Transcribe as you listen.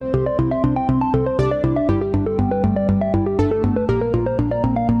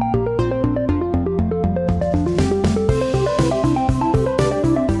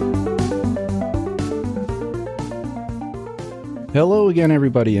Hello again,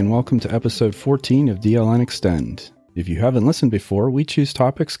 everybody, and welcome to episode 14 of DLN Extend. If you haven't listened before, we choose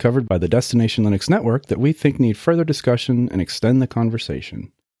topics covered by the Destination Linux Network that we think need further discussion and extend the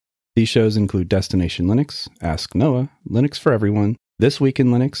conversation. These shows include Destination Linux, Ask Noah, Linux for Everyone, This Week in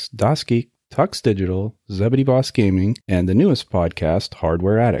Linux, Das Geek, Tux Digital, Zebedee Boss Gaming, and the newest podcast,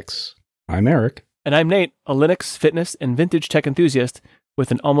 Hardware Addicts. I'm Eric. And I'm Nate, a Linux, fitness, and vintage tech enthusiast with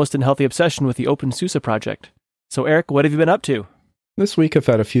an almost unhealthy obsession with the OpenSUSE project. So Eric, what have you been up to? This week I've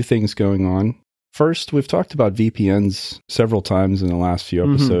had a few things going on. First, we've talked about VPNs several times in the last few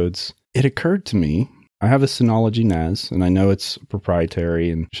episodes. It occurred to me, I have a Synology NAS, and I know it's proprietary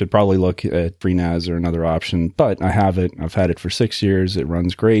and should probably look at FreeNAS or another option, but I have it. I've had it for 6 years. It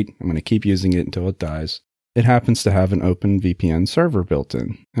runs great. I'm going to keep using it until it dies. It happens to have an OpenVPN server built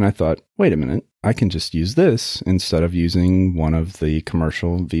in. And I thought, wait a minute, I can just use this instead of using one of the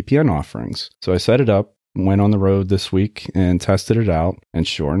commercial VPN offerings. So I set it up. Went on the road this week and tested it out, and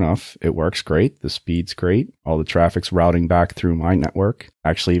sure enough, it works great. The speed's great. All the traffic's routing back through my network.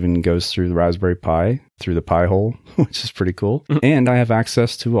 Actually even goes through the Raspberry Pi, through the Pi hole, which is pretty cool. And I have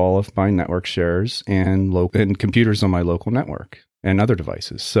access to all of my network shares and computers on my local network and other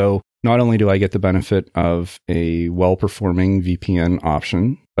devices. So not only do I get the benefit of a well-performing VPN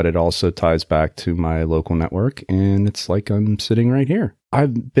option, but it also ties back to my local network, and it's like I'm sitting right here.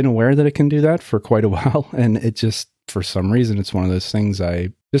 I've been aware that it can do that for quite a while, and it just, for some reason, it's one of those things I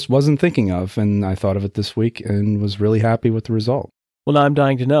just wasn't thinking of, and I thought of it this week and was really happy with the result. Well, now I'm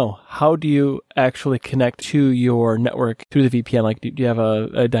dying to know, how do you actually connect to your network through the VPN? Like, do you have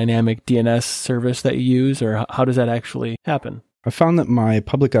a dynamic DNS service that you use, or how does that actually happen? I found that my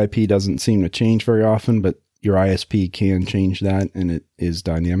public IP doesn't seem to change very often, but your ISP can change that, and it is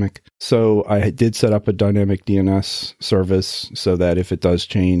dynamic. So I did set up a dynamic DNS service so that if it does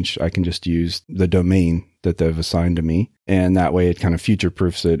change, I can just use the domain that they've assigned to me. And that way it kind of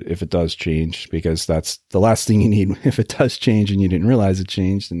future-proofs it if it does change, because that's the last thing you need. If it does change and you didn't realize it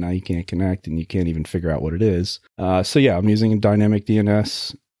changed, and now you can't connect and you can't even figure out what it is. So yeah, I'm using a dynamic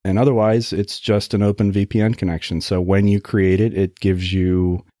DNS. And otherwise, it's just an open VPN connection. So when you create it, it gives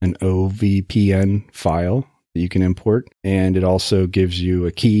you an OVPN file that you can import. And it also gives you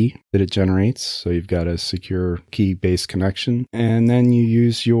a key that it generates. So you've got a secure key-based connection. And then you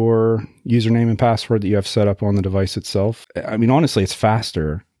use your username and password that you have set up on the device itself. I mean, honestly, it's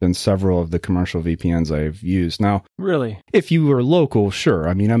faster than several of the commercial VPNs I've used. Now, really, if you were local, sure.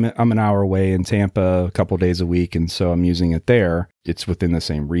 I mean, I'm an hour away in Tampa a couple days a week, and so I'm using it there. It's within the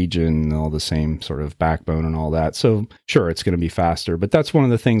same region and all the same sort of backbone and all that. So sure, it's going to be faster. But that's one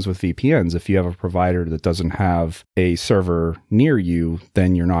of the things with VPNs. If you have a provider that doesn't have a server near you,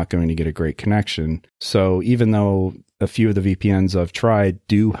 then you're not going to get a great connection. So even though a few of the VPNs I've tried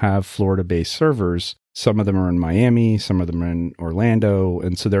do have Florida-based servers, some of them are in Miami, some of them are in Orlando,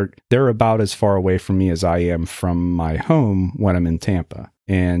 and so they're about as far away from me as I am from my home when I'm in Tampa.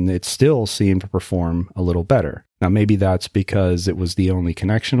 And it still seemed to perform a little better. Now, maybe that's because it was the only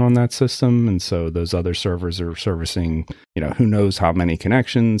connection on that system, and so those other servers are servicing, who knows how many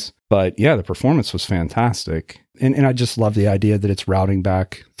connections. But yeah, the performance was fantastic. And I just love the idea that it's routing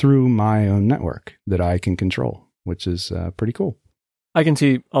back through my own network that I can control, which is pretty cool. I can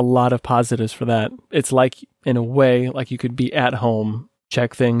see a lot of positives for that. It's like, in a way, like you could be at home,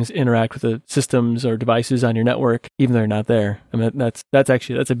 check things, interact with the systems or devices on your network, even though they're not there. I mean, that's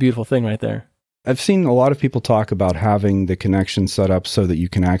a beautiful thing right there. I've seen a lot of people talk about having the connection set up so that you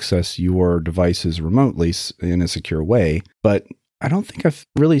can access your devices remotely in a secure way, but I don't think I've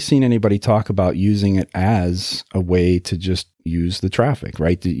really seen anybody talk about using it as a way to just use the traffic,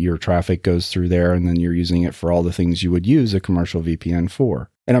 right? Your traffic goes through there and then you're using it for all the things you would use a commercial VPN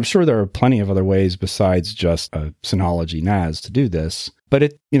for. And I'm sure there are plenty of other ways besides just a Synology NAS to do this, but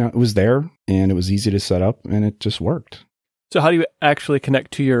it was there and it was easy to set up and it just worked. So how do you actually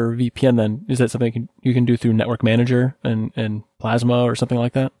connect to your VPN then? Is that something you can do through Network Manager and Plasma or something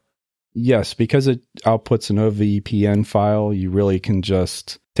like that? Yes, because it outputs an OVPN file, you really can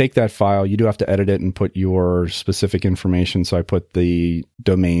just take that file. You do have to edit it and put your specific information. So I put the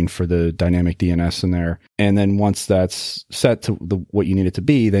domain for the dynamic DNS in there. And then once that's set to what you need it to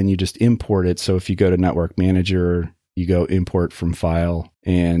be, then you just import it. So if you go to Network Manager, you go import from file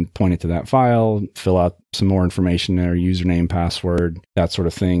and point it to that file, fill out some more information there, username, password, that sort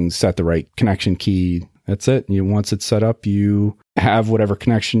of thing, set the right connection key That's it. Once it's set up, you have whatever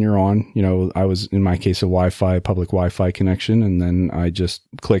connection you're on. I was, in my case, a public Wi-Fi connection, and then I just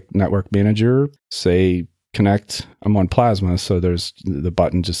click Network Manager, say connect. I'm on Plasma, so there's the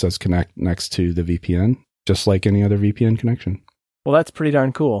button just says connect next to the VPN, just like any other VPN connection. Well, that's pretty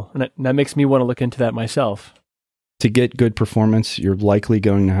darn cool. And that makes me want to look into that myself. To get good performance, you're likely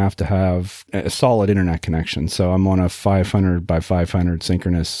going to have a solid internet connection. So I'm on a 500 by 500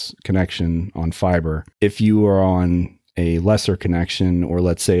 synchronous connection on fiber. If you are on a lesser connection, or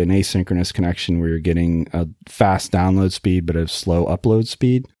let's say an asynchronous connection where you're getting a fast download speed but a slow upload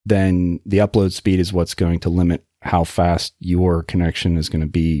speed, then the upload speed is what's going to limit how fast your connection is going to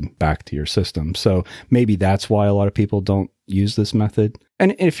be back to your system. So maybe that's why a lot of people don't use this method.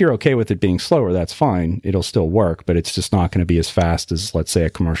 And if you're okay with it being slower, that's fine. It'll still work, but it's just not going to be as fast as, let's say, a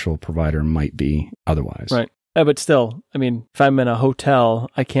commercial provider might be otherwise. Right. But still, I mean, if I'm in a hotel,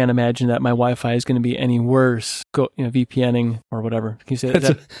 I can't imagine that my Wi-Fi is going to be any worse, VPNing or whatever. Can you say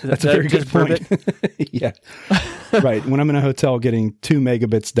that's a very good point. Yeah. Right. When I'm in a hotel getting 2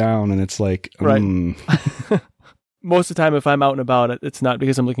 megabits down and it's like, right. Most of the time, if I'm out and about, it's not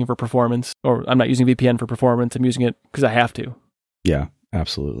because I'm looking for performance, or I'm not using VPN for performance. I'm using it because I have to. Yeah,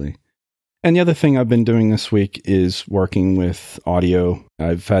 absolutely. And the other thing I've been doing this week is working with audio.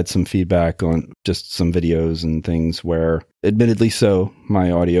 I've had some feedback on just some videos and things where, admittedly so, my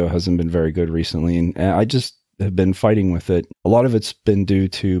audio hasn't been very good recently. And I just have been fighting with it. A lot of it's been due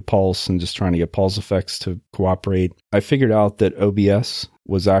to Pulse and just trying to get Pulse effects to cooperate. I figured out that OBS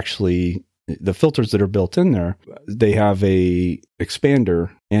was actually, the filters that are built in there, they have a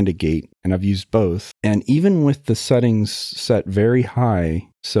expander and a gate, and I've used both. And even with the settings set very high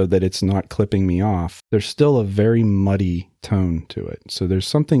so that it's not clipping me off, there's still a very muddy tone to it. So there's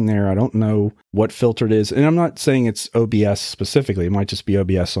something there. I don't know what filter it is. And I'm not saying it's OBS specifically. It might just be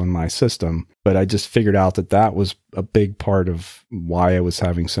OBS on my system. But I just figured out that was a big part of why I was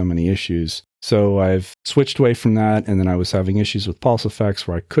having so many issues. So I've switched away from that, and then I was having issues with Pulse Effects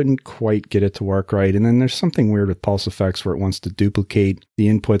where I couldn't quite get it to work right. And then there's something weird with Pulse Effects where it wants to duplicate the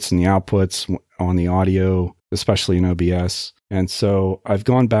inputs and the outputs on the audio, especially in OBS. And so I've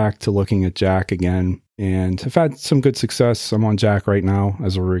gone back to looking at Jack again, and have had some good success. I'm on Jack right now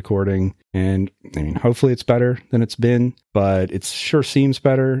as we're recording, and I mean, hopefully it's better than it's been, but it sure seems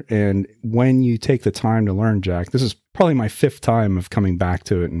better. And when you take the time to learn Jack, this is probably my 5th time of coming back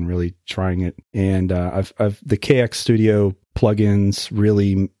to it and really trying it. And the KX Studio plugins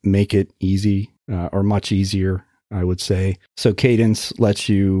really make it easy, or much easier, I would say. So Cadence lets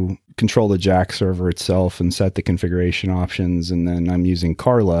you control the Jack server itself and set the configuration options. And then I'm using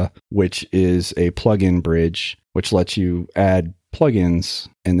Carla, which is a plugin bridge, which lets you add plugins.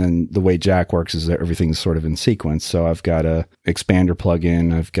 And then the way Jack works is that everything's sort of in sequence. So I've got a expander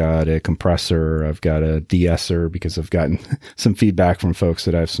plugin, I've got a compressor, I've got a de-esser, because I've gotten some feedback from folks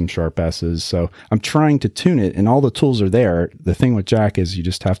that I have some sharp S's. So I'm trying to tune it, and all the tools are there. The thing with Jack is you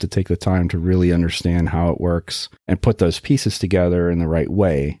just have to take the time to really understand how it works and put those pieces together in the right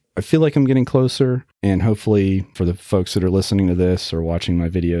way. I feel like I'm getting closer, and hopefully for the folks that are listening to this or watching my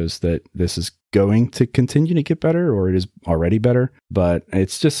videos, that this is going to continue to get better, or it is already better. But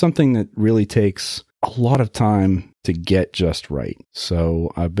it's just something that really takes a lot of time to get just right.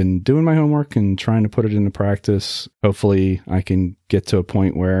 So I've been doing my homework and trying to put it into practice. Hopefully I can get to a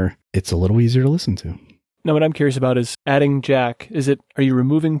point where it's a little easier to listen to. Now, what I'm curious about is adding Jack. Are you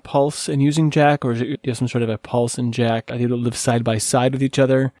removing Pulse and using Jack, or is it you have some sort of a Pulse and Jack? Are they able to live side by side with each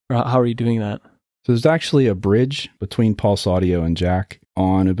other, or how are you doing that? So there's actually a bridge between Pulse Audio and Jack.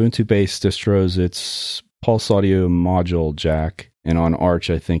 On Ubuntu-based distros, it's Pulse Audio Module Jack. And on Arch,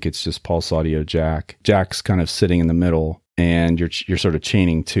 I think it's just Pulse Audio Jack. Jack's kind of sitting in the middle, and you're sort of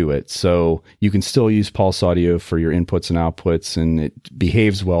chaining to it. So you can still use Pulse Audio for your inputs and outputs, and it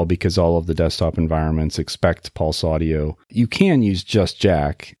behaves well because all of the desktop environments expect Pulse Audio. You can use just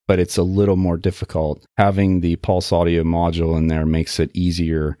Jack, but it's a little more difficult. Having the Pulse Audio module in there makes it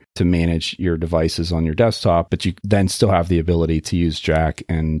easier to manage your devices on your desktop, but you then still have the ability to use Jack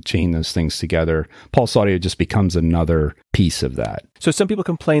and chain those things together. Pulse Audio just becomes another piece of that. So some people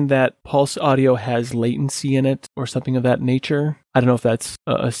complain that Pulse Audio has latency in it or something of that nature. I don't know if that's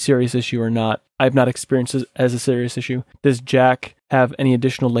a serious issue or not. I've not experienced it as a serious issue. Does Jack have any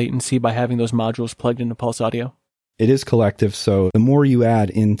additional latency by having those modules plugged into Pulse Audio? It is collective, so the more you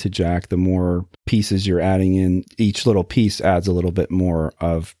add into Jack, the more pieces you're adding in. Each little piece adds a little bit more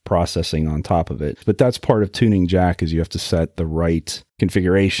of processing on top of it. But that's part of tuning Jack, is you have to set the right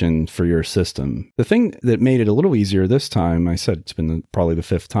configuration for your system. The thing that made it a little easier this time, I said it's been probably the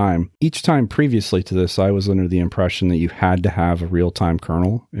 5th time. Each time previously to this, I was under the impression that you had to have a real-time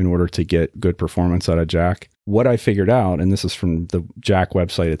kernel in order to get good performance out of Jack. What I figured out, and this is from the Jack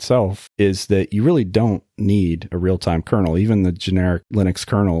website itself, is that you really don't need a real-time kernel. Even the generic Linux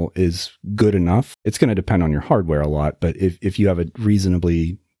kernel is good enough. It's going to depend on your hardware a lot, but if you have a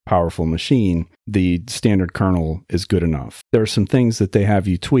reasonably powerful machine, the standard kernel is good enough. There are some things that they have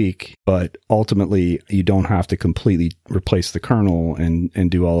you tweak, but ultimately you don't have to completely replace the kernel and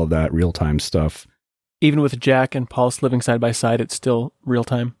do all of that real-time stuff. Even with Jack and Pulse living side by side, it's still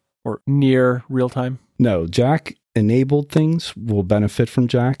real-time or near real-time? No, Jack enabled things will benefit from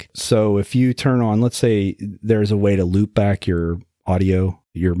Jack. So if you turn on, let's say there's a way to loop back your audio,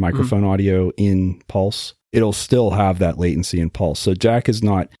 your microphone audio in Pulse, it'll still have that latency in Pulse. So Jack is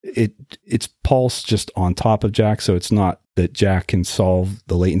not, it's Pulse just on top of Jack. So it's not that Jack can solve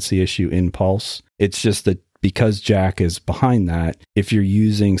the latency issue in Pulse. It's just that because Jack is behind that, if you're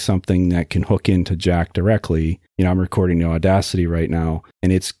using something that can hook into Jack directly, I'm recording to Audacity right now,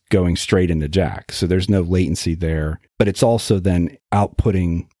 and it's going straight into Jack. So there's no latency there, but it's also then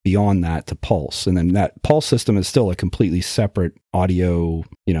outputting beyond that to Pulse. And then that Pulse system is still a completely separate audio,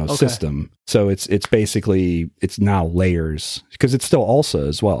 system. So it's basically, it's now layers, because it's still ALSA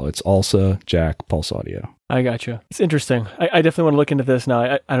as well. It's ALSA, Jack, Pulse audio. I gotcha. It's interesting. I definitely want to look into this now.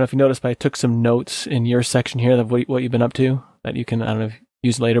 I don't know if you noticed, but I took some notes in your section here of what you've been up to that you can, I don't know,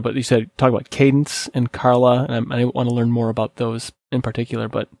 use later, but you said talk about Cadence and Carla, and I want to learn more about those in particular,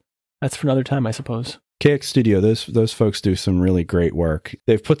 but that's for another time, I suppose. KX Studio, those folks do some really great work.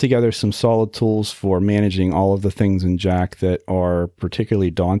 They've put together some solid tools for managing all of the things in Jack that are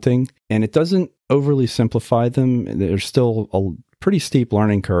particularly daunting, and it doesn't overly simplify them. There's still a pretty steep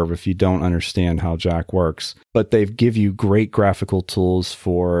learning curve if you don't understand how Jack works, but they give you great graphical tools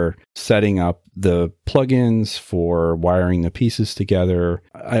for setting up the plugins, for wiring the pieces together.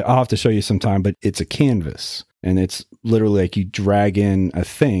 I'll have to show you sometime, but it's a canvas. And it's literally like you drag in a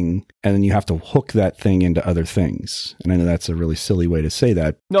thing and then you have to hook that thing into other things. And I know that's a really silly way to say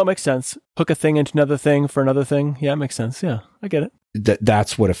that. No, it makes sense. Hook a thing into another thing for another thing. Yeah, it makes sense. Yeah, I get it.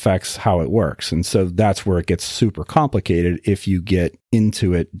 That's what affects how it works. And so that's where it gets super complicated if you get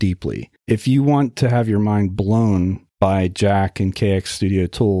into it deeply. If you want to have your mind blown by Jack and KX Studio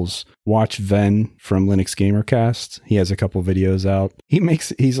tools, watch Ven from Linux Gamercast. He has a couple videos out.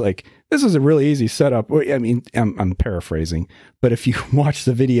 He's like, this is a really easy setup. I mean, I'm paraphrasing, but if you watch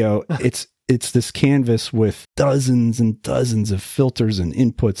the video, it's this canvas with dozens and dozens of filters and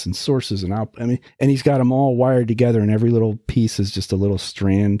inputs and sources and out. I mean, and he's got them all wired together, and every little piece is just a little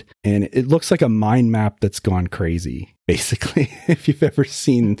strand, and it looks like a mind map that's gone crazy, basically. If you've ever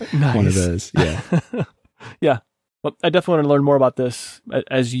seen one of those, yeah, yeah. Well, I definitely want to learn more about this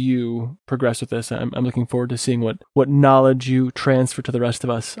as you progress with this. I'm looking forward to seeing what knowledge you transfer to the rest of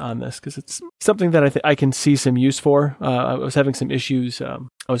us on this, because it's something that I can see some use for. I was having some issues.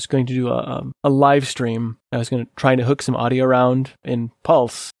 I was going to do a live stream. I was trying to hook some audio around in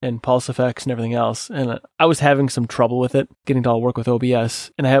Pulse and Pulse effects and everything else. And I was having some trouble with it, getting to all work with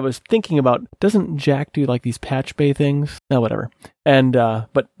OBS. And I was thinking about, doesn't Jack do like these patch bay things? No, whatever. And,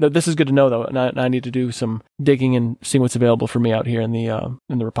 but this is good to know though. And I need to do some digging and seeing what's available for me out here in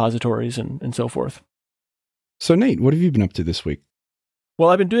the repositories and so forth. So Nate, what have you been up to this week? Well,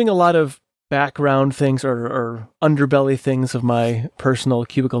 I've been doing a lot of background things or underbelly things of my personal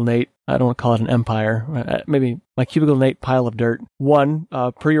Cubicle Nate. I don't want to call it an empire. Maybe my Cubicle Nate pile of dirt. One,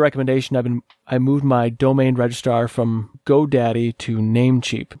 per your recommendation, I moved my domain registrar from GoDaddy to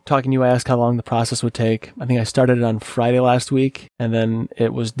Namecheap. Talking to you, I asked how long the process would take. I think I started it on Friday last week, and then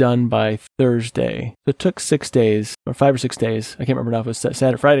it was done by Thursday. So it took 6 days, or 5 or 6 days. I can't remember now if it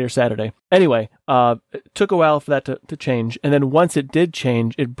was Friday or Saturday. Anyway, it took a while for that to change. And then once it did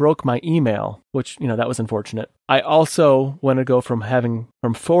change, it broke my email, which, that was unfortunate. I also want to go from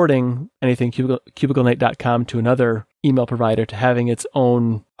forwarding anything cubiclenate.com to another email provider to having its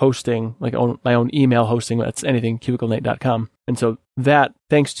own hosting, my own email hosting. That's anything cubiclenate.com. And so that,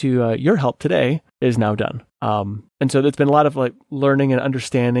 thanks to your help today, is now done. And so there's been a lot of learning and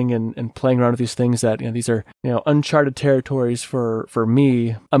understanding and playing around with these things that, these are, uncharted territories for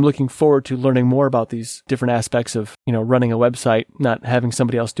me. I'm looking forward to learning more about these different aspects of, running a website, not having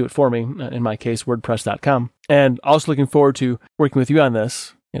somebody else do it for me. In my case, WordPress.com. And also looking forward to working with you on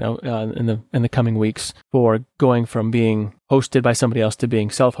this, in the coming weeks, for going from being hosted by somebody else to being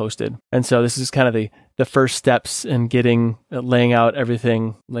self-hosted. And so this is kind of the the first steps in laying out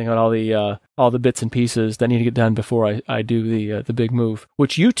everything, laying out all the bits and pieces that need to get done before I do the big move,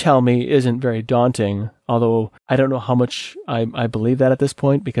 which you tell me isn't very daunting. Although I don't know how much I believe that at this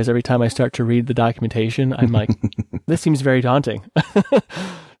point, because every time I start to read the documentation, I'm like, this seems very daunting.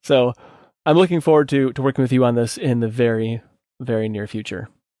 So I'm looking forward to working with you on this in the very, very near future.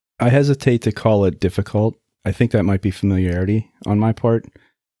 I hesitate to call it difficult. I think that might be familiarity on my part.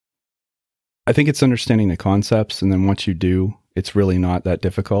 I think it's understanding the concepts, and then once you do, it's really not that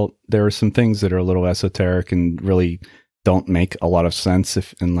difficult. There are some things that are a little esoteric and really don't make a lot of sense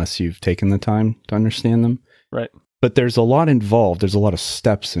unless you've taken the time to understand them. Right. But there's a lot involved. There's a lot of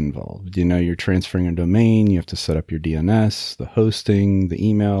steps involved. You're transferring a domain. You have to set up your DNS, the hosting, the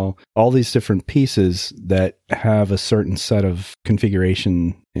email, all these different pieces that have a certain set of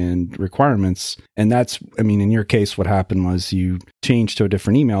configuration and requirements. And in your case, what happened was you changed to a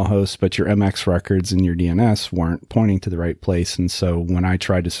different email host, but your MX records and your DNS weren't pointing to the right place. And so when I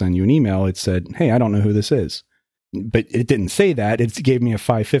tried to send you an email, it said, hey, I don't know who this is. But it didn't say that. It gave me a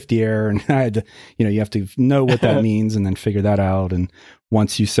 550 error, and I had to, you have to know what that means and then figure that out. And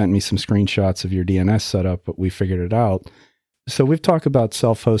once you sent me some screenshots of your DNS setup, we figured it out. So we've talked about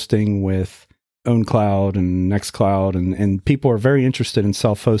self-hosting with OwnCloud and Nextcloud, and people are very interested in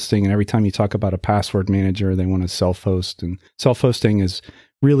self-hosting. And every time you talk about a password manager, they want to self-host. And self-hosting is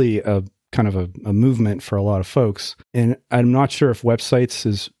really a kind of a movement for a lot of folks. And I'm not sure if websites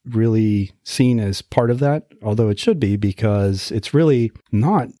is really seen as part of that, although it should be, because it's really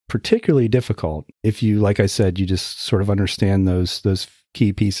not particularly difficult if you, like I said, you just sort of understand those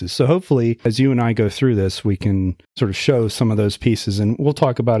key pieces. So hopefully, as you and I go through this, we can sort of show some of those pieces, and we'll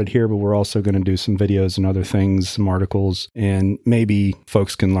talk about it here, but we're also going to do some videos and other things, some articles, and maybe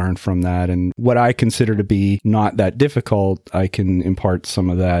folks can learn from that. And what I consider to be not that difficult, I can impart some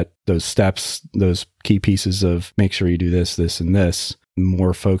of those steps, those key pieces of make sure you do this, this, and this.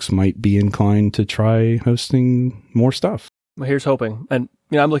 More folks might be inclined to try hosting more stuff. Well, here's hoping. And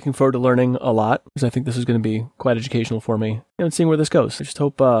I'm looking forward to learning a lot, because I think this is going to be quite educational for me, and seeing where this goes. I just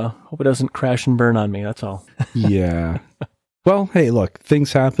hope it doesn't crash and burn on me. That's all. Yeah. Well, hey, look,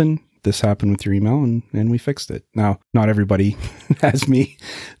 things happen. This happened with your email, and we fixed it. Now, not everybody has me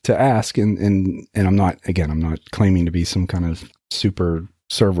to ask, and I'm not claiming to be some kind of super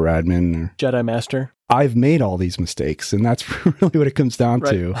server admin or Jedi Master. I've made all these mistakes, and that's really what it comes down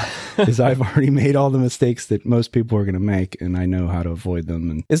to, is I've already made all the mistakes that most people are going to make, and I know how to avoid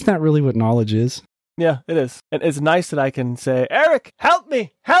them. And isn't that really what knowledge is? Yeah, it is. And it's nice that I can say, Eric, help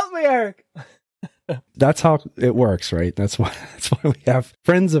me, Eric. That's how it works, right? That's why we have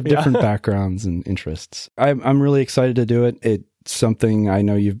friends of different backgrounds and interests. I'm really excited to do it. It's something I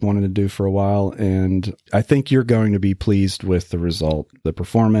know you've wanted to do for a while, and I think you're going to be pleased with the result, the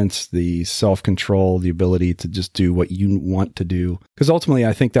performance, the self-control, the ability to just do what you want to do. Because ultimately,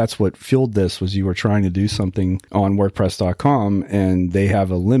 I think that's what fueled this, was you were trying to do something on WordPress.com, and they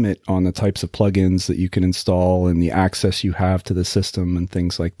have a limit on the types of plugins that you can install and the access you have to the system and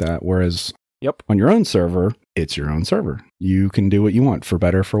things like that. Whereas on your own server, it's your own server. You can do what you want, for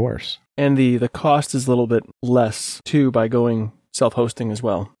better, for worse. And the cost is a little bit less, too, by going self-hosting as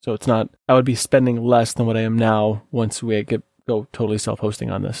well. So it's not, I would be spending less than what I am now once we go totally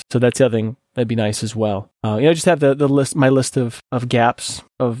self-hosting on this. So that's the other thing that'd be nice as well. Just have the list, my list of gaps,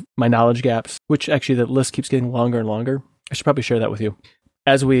 of my knowledge gaps, which actually the list keeps getting longer and longer. I should probably share that with you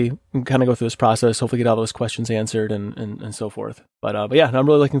as we kind of go through this process, hopefully get all those questions answered and so forth. But yeah, I'm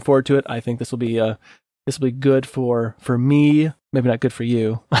really looking forward to it. I think this will be good for me, maybe not good for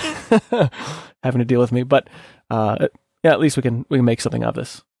you having to deal with me, but at least we can make something of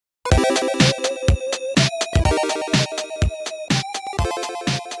this.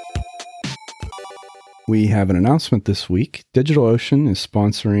 We have an announcement this week. DigitalOcean is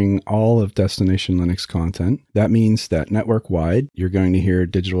sponsoring all of Destination Linux content. That means that network-wide, you're going to hear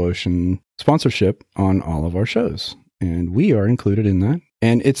DigitalOcean sponsorship on all of our shows. And we are included in that.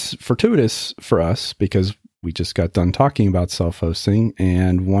 And it's fortuitous for us because we just got done talking about self-hosting,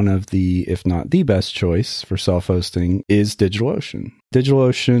 and one of the, if not the best choice for self-hosting is DigitalOcean.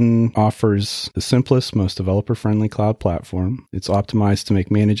 DigitalOcean offers the simplest, most developer-friendly cloud platform. It's optimized to make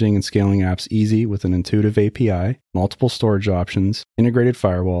managing and scaling apps easy with an intuitive API, multiple storage options, integrated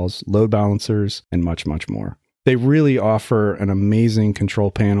firewalls, load balancers, and much, much more. They really offer an amazing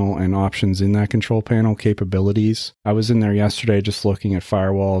control panel and options in that control panel capabilities. I was in there yesterday just looking at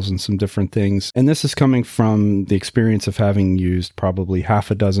firewalls and some different things. And this is coming from the experience of having used probably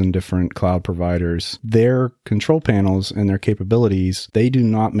half a dozen different cloud providers. Their control panels and their capabilities, they do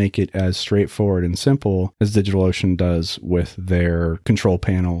not make it as straightforward and simple as DigitalOcean does with their control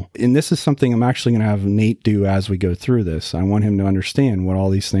panel. And this is something I'm actually going to have Nate do as we go through this. I want him to understand what all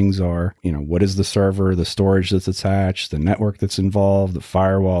these things are. What is the server, the storage that's attached, the network that's involved, the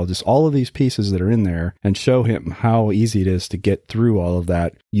firewall, just all of these pieces that are in there, and show him how easy it is to get through all of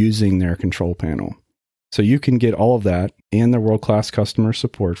that using their control panel. So you can get all of that and their world-class customer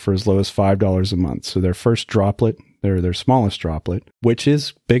support for as low as $5 a month. So their first droplet, their smallest droplet, which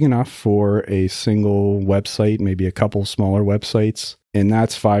is big enough for a single website, maybe a couple smaller websites, and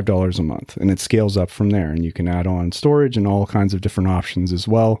that's $5 a month. And it scales up from there. And you can add on storage and all kinds of different options as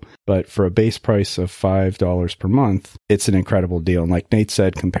well. But for a base price of $5 per month, it's an incredible deal. And like Nate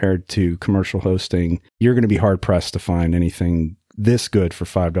said, compared to commercial hosting, you're going to be hard-pressed to find anything this good for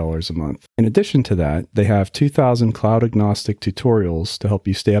 $5 a month. In addition to that, they have 2,000 cloud-agnostic tutorials to help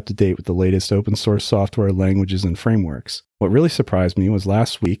you stay up to date with the latest open source software, languages, and frameworks. What really surprised me was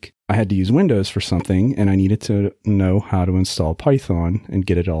last week, I had to use Windows for something, and I needed to know how to install Python and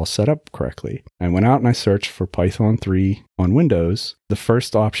get it all set up correctly. I went out and I searched for Python 3 on Windows. The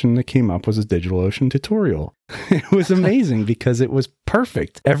first option that came up was a DigitalOcean tutorial. It was amazing because it was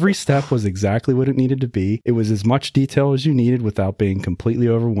perfect. Every step was exactly what it needed to be. It was as much detail as you needed without being completely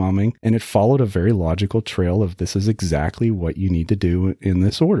overwhelming, and it followed a very logical trail of this is exactly what you need to do in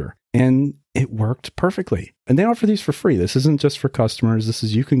this order. And it worked perfectly. And they offer these for free. This isn't just for customers. This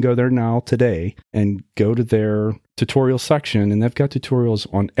is, you can go there now today and go to their tutorial section, and they've got tutorials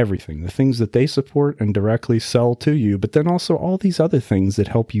on everything, the things that they support and directly sell to you, but then also all these other things that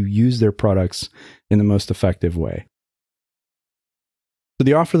help you use their products in the most effective way. So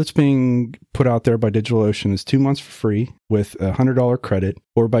the offer that's being put out there by DigitalOcean is 2 months for free with a $100 credit,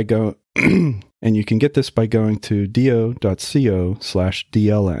 or by go, and you can get this by going to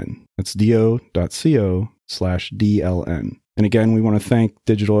do.co/DLN. That's do.co/DLN. And again, we want to thank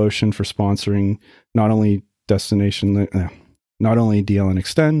DigitalOcean for sponsoring not only DLN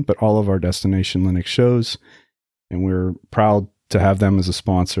Extend, but all of our Destination Linux shows. And we're proud to have them as a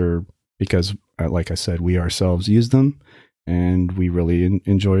sponsor because, like I said, we ourselves use them. And we really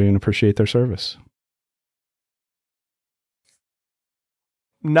enjoy and appreciate their service.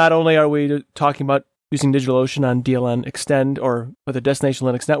 Not only are we talking about using DigitalOcean on DLN Extend or with a Destination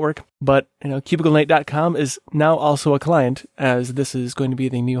Linux network, but CubicleNate.com is now also a client, as this is going to be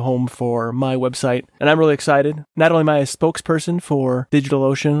the new home for my website. And I'm really excited. Not only am I a spokesperson for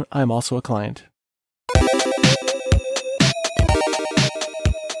DigitalOcean, I'm also a client.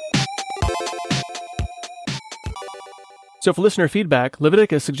 So for listener feedback,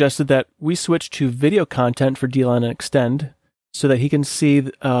 Leviticus suggested that we switch to video content for DLN Extend so that he can see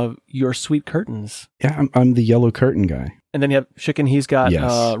your sweet curtains. Yeah, I'm the yellow curtain guy. And then you have Chicken, he's got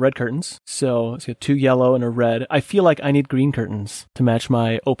red curtains. So it's got 2 yellow and a red. I feel like I need green curtains to match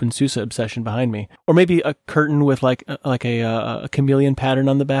my OpenSUSE obsession behind me. Or maybe a curtain with like a chameleon pattern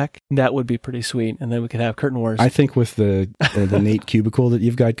on the back. That would be pretty sweet. And then we could have curtain wars. I think with the Nate cubicle that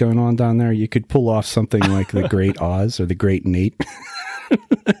you've got going on down there, you could pull off something like the Great Oz or the Great Nate.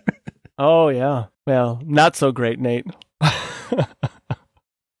 Oh, yeah. Well, not so great, Nate.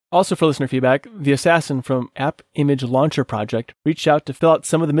 Also for listener feedback, the assassin from App Image Launcher Project reached out to fill out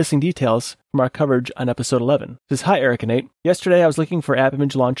some of the missing details from our coverage on episode 11. It says, "Hi, Eric and Nate. Yesterday I was looking for App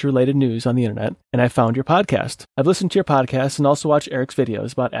Image Launcher related news on the internet, and I found your podcast. I've listened to your podcast and also watched Eric's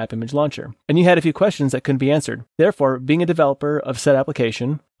videos about App Image Launcher, and you had a few questions that couldn't be answered. Therefore, being a developer of said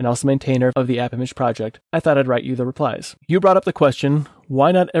application, and also maintainer of the App Image project, I thought I'd write you the replies. You brought up the question,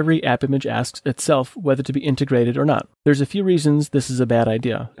 why not every app image asks itself whether to be integrated or not? There's a few reasons this is a bad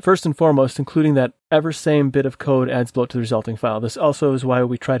idea. First and foremost, including that ever same bit of code adds bloat to the resulting file. This also is why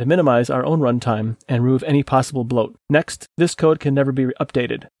we try to minimize our own runtime and remove any possible bloat. Next, this code can never be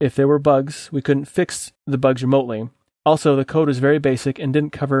updated. If there were bugs, we couldn't fix the bugs remotely. Also, the code is very basic and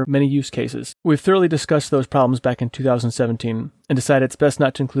didn't cover many use cases. We've thoroughly discussed those problems back in 2017 and decided it's best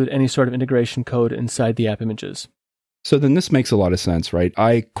not to include any sort of integration code inside the app images." So then this makes a lot of sense, right?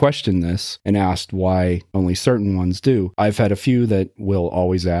 I questioned this and asked why only certain ones do. I've had a few that will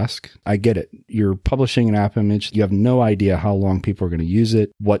always ask. I get it. You're publishing an app image. You have no idea how long people are going to use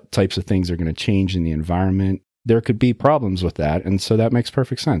it, what types of things are going to change in the environment. there could be problems with that. And so that makes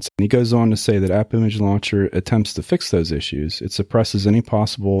perfect sense. And he goes on to say that App Image Launcher attempts to fix those issues. It suppresses any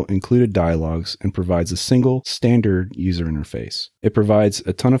possible included dialogues and provides a single standard user interface. It provides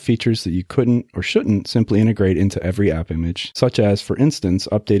a ton of features that you couldn't or shouldn't simply integrate into every app image, such as, for instance,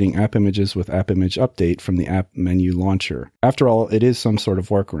 updating app images with App Image Update from the app menu launcher. After all, it is some sort of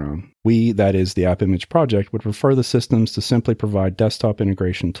workaround. We, that is the App Image project, would prefer the systems to simply provide desktop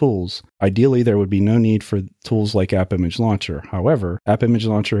integration tools. Ideally, there would be no need for tools like App Image Launcher. However, App Image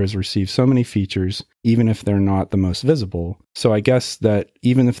Launcher has received so many features, even if they're not the most visible. So I guess that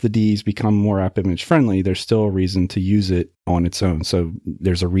even if the Ds become more App Image friendly, there's still a reason to use it on its own. So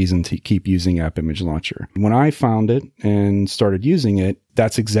there's a reason to keep using App Image Launcher. When I found it and started using it,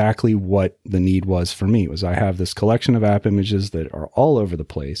 that's exactly what the need was for me. Was I have this collection of app images that are all over the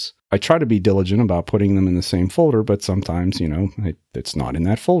place. I try to be diligent about putting them in the same folder, but sometimes, it's not in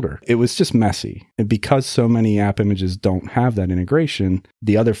that folder. It was just messy. And because so many app images don't have that integration,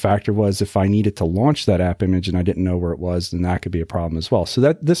 the other factor was if I needed to launch that app image and I didn't know where it was, then that could be a problem as well.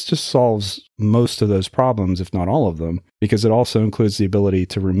 So this just solves most of those problems, if not all of them, because it also includes the ability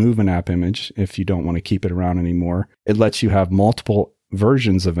to remove an app image if you don't want to keep it around anymore. It lets you have multiple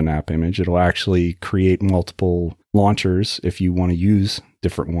versions of an app image. It'll actually create multiple launchers if you want to use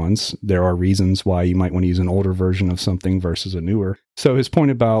different ones. There are reasons why you might want to use an older version of something versus a newer. So his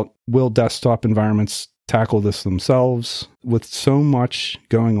point about will desktop environments tackle this themselves? With so much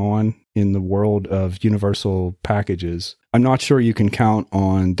going on in the world of universal packages, I'm not sure you can count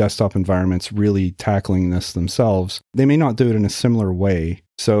on desktop environments really tackling this themselves. They may not do it in a similar way.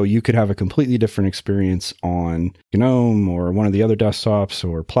 So you could have a completely different experience on GNOME or one of the other desktops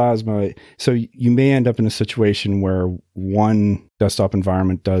or Plasma. So you may end up in a situation where one desktop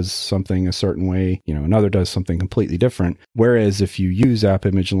environment does something a certain way, another does something completely different. Whereas if you use App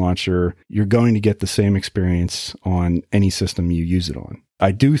Image Launcher, you're going to get the same experience on any system you use it on.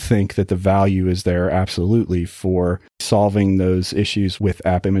 I do think that the value is there absolutely for solving those issues with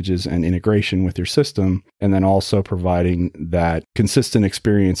app images and integration with your system, and then also providing that consistent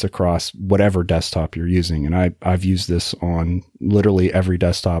experience across whatever desktop you're using. And I've used this on literally every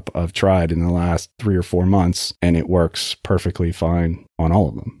desktop I've tried in the last 3 or 4 months, and it works perfectly fine on all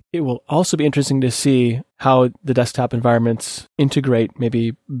of them. It will also be interesting to see how the desktop environments integrate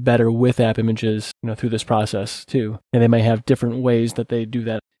maybe better with app images, through this process too. And they may have different ways that they do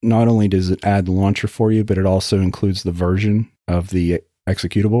that. Not only does it add the launcher for you, but it also includes the version of the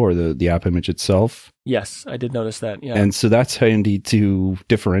executable or the app image itself. Yes, I did notice that. Yeah. And so that's handy to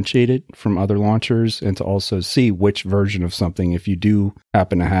differentiate it from other launchers and to also see which version of something, if you do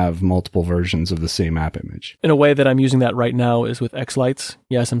happen to have multiple versions of the same app image. In a way that I'm using that right now is with Xlights.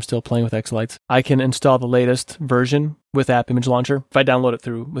 Yes, I'm still playing with Xlights. I can install the latest version with App Image Launcher. If I download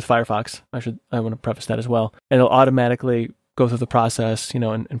it with Firefox, I want to preface that as well. And it'll automatically go through the process,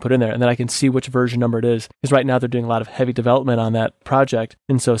 and put in there. And then I can see which version number it is. Because right now they're doing a lot of heavy development on that project.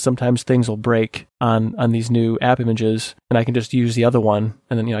 And so sometimes things will break on these new app images, and I can just use the other one,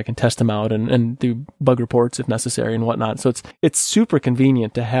 and then, I can test them out and do bug reports if necessary and whatnot. So it's super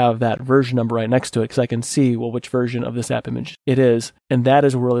convenient to have that version number right next to it, because I can see, which version of this app image it is. And that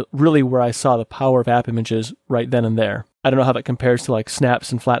is really where I saw the power of app images right then and there. I don't know how that compares to like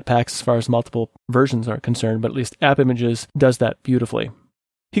snaps and Flatpaks as far as multiple versions are concerned, but at least App Images does that beautifully.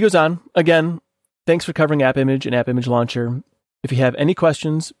 He goes on, again, thanks for covering App Image and App Image Launcher. If you have any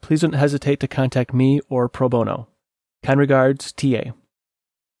questions, please don't hesitate to contact me or Pro Bono. Kind regards, TA.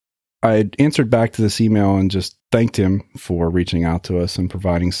 I answered back to this email and just thanked him for reaching out to us and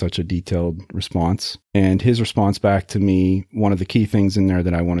providing such a detailed response. And his response back to me, one of the key things in there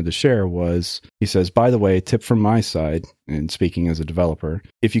that I wanted to share was, he says, by the way, tip from my side, and speaking as a developer,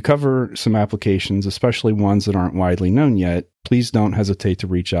 if you cover some applications, especially ones that aren't widely known yet, please don't hesitate to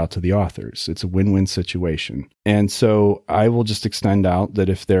reach out to the authors. It's a win-win situation. And so I will just extend out that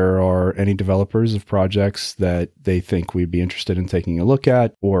if there are any developers of projects that they think we'd be interested in taking a look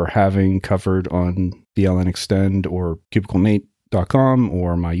at or having covered on DLN Extend or CubicleNate.com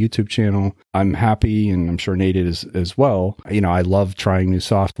or my YouTube channel, I'm happy, and I'm sure Nate is as well. I love trying new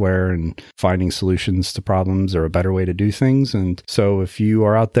software and finding solutions to problems or a better way to do things. And so if you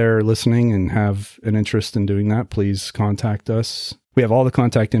are out there listening and have an interest in doing that, please contact us. We have all the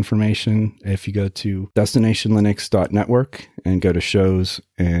contact information. If you go to destinationlinux.network and go to shows,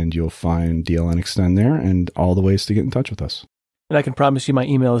 and you'll find DLN Extend there and all the ways to get in touch with us. And I can promise you my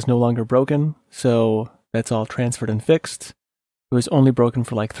email is no longer broken, so that's all transferred and fixed. It was only broken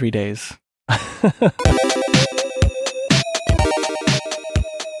for like 3 days.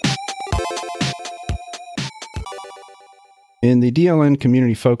 In the DLN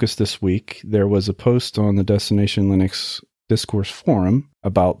community focus this week, there was a post on the Destination Linux Discourse forum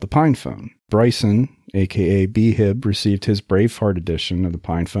about the PinePhone. Bryson, aka Bhib, received his Braveheart edition of the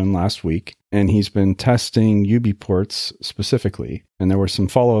PinePhone last week, and he's been testing UBports specifically. And there were some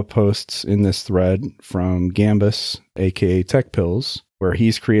follow-up posts in this thread from Gambus, aka TechPills, where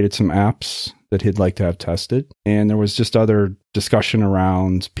he's created some apps that he'd like to have tested. And there was just other discussion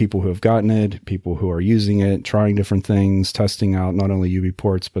around people who have gotten it, people who are using it, trying different things, testing out not only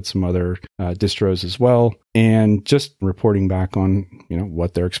UBports, but some other distros as well. And just reporting back on,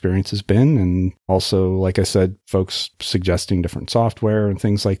 what their experience has been. And also, like I said, folks suggesting different software and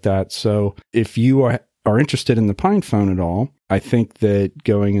things like that. So if you are interested in the PinePhone at all, I think that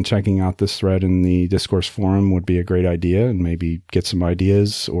going and checking out this thread in the Discourse forum would be a great idea, and maybe get some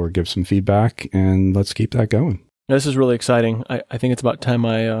ideas or give some feedback, and let's keep that going. This is really exciting. I think it's about time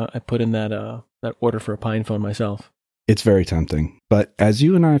I put in that order for a PinePhone myself. It's very tempting. But as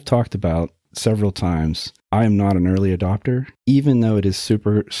you and I have talked about several times, I am not an early adopter, even though it is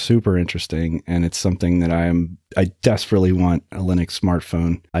super, super interesting, and it's something that I desperately want a Linux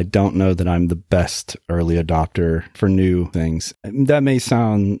smartphone. I don't know that I'm the best early adopter for new things. That may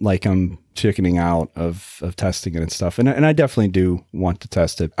sound like I'm chickening out of testing it and stuff, and I definitely do want to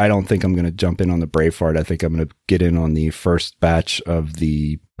test it. I don't think I'm going to jump in on the Braveheart. I think I'm going to get in on the first batch of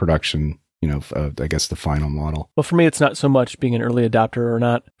the production, I guess the final model. Well, for me, it's not so much being an early adopter or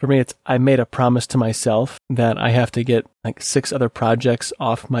not. For me, I made a promise to myself that I have to get like 6 other projects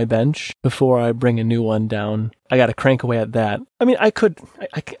off my bench before I bring a new one down. I got to crank away at that. I mean, I could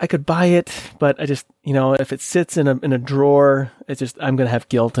buy it, but I just, if it sits in a drawer, it's just, I'm going to have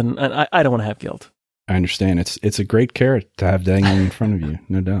guilt, and I don't want to have guilt. I understand. It's a great carrot to have dangling in front of you,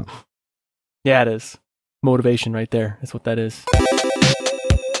 no doubt. Yeah, it is. Motivation right there. That's what that is.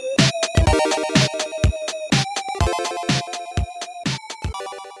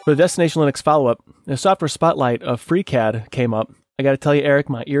 For the Destination Linux follow-up, the software spotlight of FreeCAD came up. I got to tell you, Eric,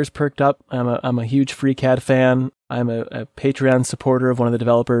 my ears perked up. I'm a huge FreeCAD fan. I'm a Patreon supporter of one of the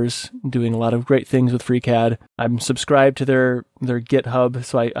developers, doing a lot of great things with FreeCAD. I'm subscribed to their GitHub,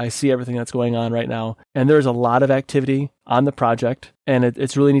 so I see everything that's going on right now. And there's a lot of activity on the project, and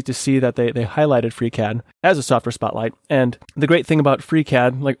it's really neat to see that they highlighted FreeCAD as a software spotlight. And the great thing about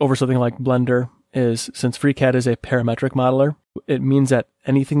FreeCAD, like over something like Blender, is since FreeCAD is a parametric modeler, it means that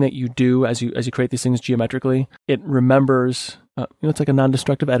anything that you do as you create these things geometrically, it remembers. It's like a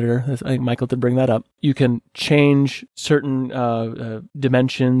non-destructive editor. I think Michael did bring that up. You can change certain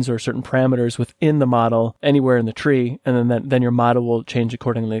dimensions or certain parameters within the model anywhere in the tree, and then your model will change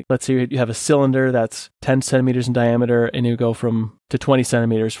accordingly. Let's say you have a cylinder that's 10 centimeters in diameter, and you go to 20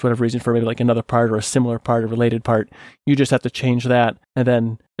 centimeters for whatever reason, for maybe like another part or a similar part, a related part. You just have to change that, and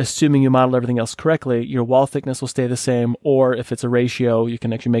then assuming you model everything else correctly, your wall thickness will stay the same, or if it's a ratio, you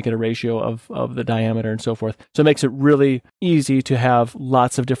can actually make it a ratio of the diameter and so forth. So it makes it really easy to have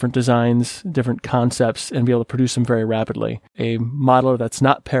lots of different designs, different concepts, and be able to produce them very rapidly. A modeler that's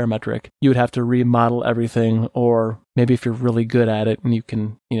not parametric, you would have to remodel everything, or maybe if you're really good at it and you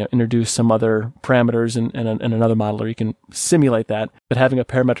can, introduce some other parameters in another modeler, you can simulate that. But having a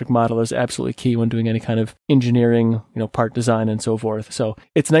parametric model is absolutely key when doing any kind of engineering, part design and so forth. So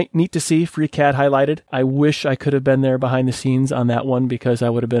it's neat to see FreeCAD highlighted. I wish I could have been there behind the scenes on that one, because I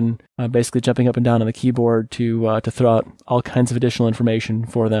would have been basically jumping up and down on the keyboard to throw out all kinds of additional information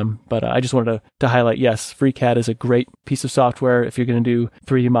for them. But I just wanted to highlight, yes, FreeCAD is a great piece of software if you're going to do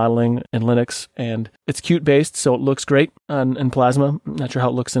 3D modeling in Linux, and it's Qt based, so it looks great in Plasma. I'm not sure how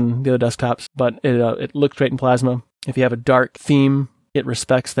it looks in the other desktops, but it looked great in Plasma. If you have a dark theme, it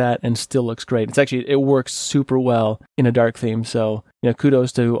respects that and still looks great. It works super well in a dark theme. So,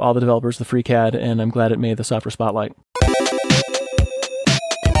 kudos to all the developers of FreeCAD, and I'm glad it made the software spotlight.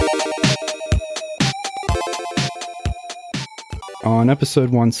 On episode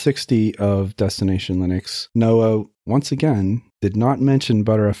 160 of Destination Linux, Noah once again did not mention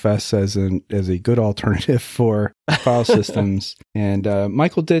ButterFS as a good alternative for file systems. And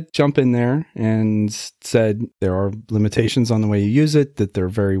Michael did jump in there and said there are limitations on the way you use it, that they're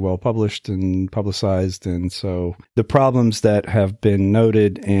very well published and publicized. And so the problems that have been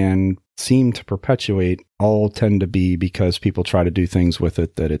noted and seem to perpetuate all tend to be because people try to do things with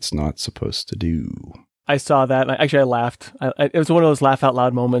it that it's not supposed to do. I saw that, and I laughed. It was one of those laugh out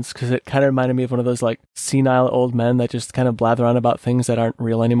loud moments, because it kind of reminded me of one of those like senile old men that just kind of blather on about things that aren't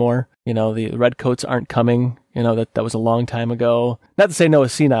real anymore. The red coats aren't coming that was a long time ago. Not to say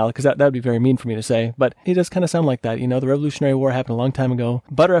Noah's senile, because that would be very mean for me to say, but he does kind of sound like that. The Revolutionary War happened a long time ago.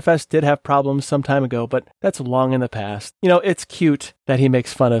 ButterFS did have problems some time ago, but that's long in the past. It's cute that he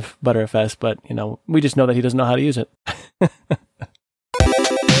makes fun of ButterFS, but, we just know that he doesn't know how to use it.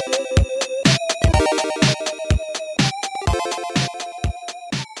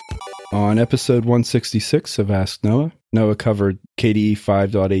 On episode 166 of Ask Noah, Noah covered KDE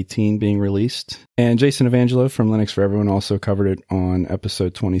 5.18 being released, and Jason Evangelo from Linux for Everyone also covered it on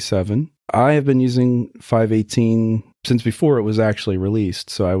episode 27. I have been using 5.18 since before it was actually released,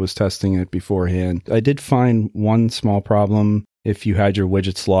 so I was testing it beforehand. I did find one small problem. If you had your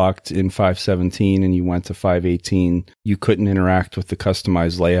widgets locked in 5.17 and you went to 5.18, you couldn't interact with the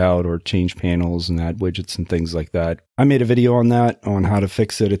customized layout or change panels and add widgets and things like that. I made a video on that, on how to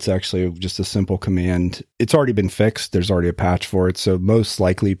fix it. It's actually just a simple command. It's already been fixed. There's already a patch for it. So most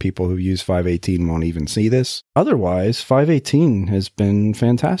likely people who use 5.18 won't even see this. Otherwise, 5.18 has been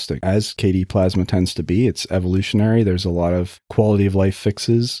fantastic. As KDE Plasma tends to be, it's evolutionary. There's a lot of quality of life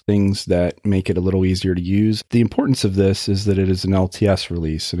fixes, things that make it a little easier to use. The importance of this is that it is an LTS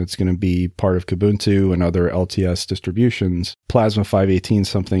release, and it's going to be part of Kubuntu and other LTS distributions. Plasma 5.18 is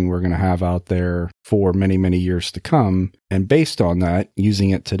something we're going to have out there for many, many years to come. And based on that,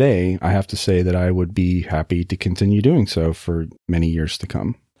 using it today, I have to say that I would be happy to continue doing so for many years to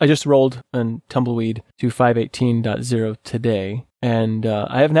come. I just rolled and tumbleweed to 5.18.0 today, and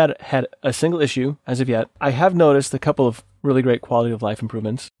I haven't had a single issue as of yet. I have noticed a couple of really great quality of life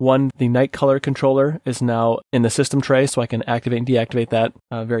improvements. One, the night color controller is now in the system tray, so I can activate and deactivate that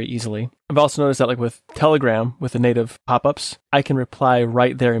very easily. I've also noticed that like with Telegram, with the native pop-ups, I can reply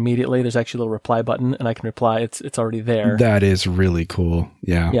right there immediately. There's actually a little reply button, and I can reply. It's already there. That is really cool.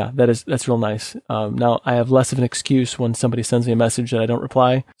 Yeah. Yeah, that's real nice. Now, I have less of an excuse when somebody sends me a message that I don't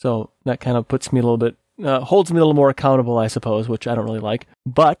reply, so that kind of puts me a little bit holds me a little more accountable, I suppose, which I don't really like.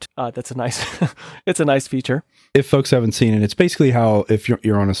 But that's a nice, it's a nice feature. If folks haven't seen it, it's basically how if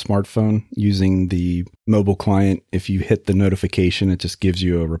you're on a smartphone using the mobile client, if you hit the notification, it just gives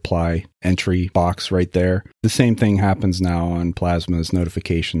you a reply entry box right there. The same thing happens now on Plasma's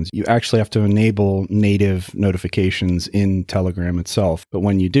notifications. You actually have to enable native notifications in Telegram itself. But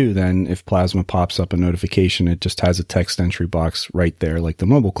when you do, then if Plasma pops up a notification, it just has a text entry box right there, like the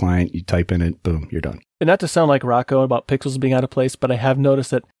mobile client. You type in it, boom, you're done. And not to sound like Rocco about pixels being out of place, but I have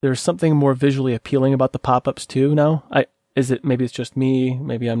noticed that there's something more visually appealing about the pop-ups too now. Maybe it's just me,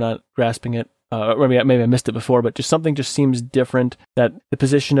 maybe I'm not grasping it, or maybe I missed it before, but just something just seems different, that the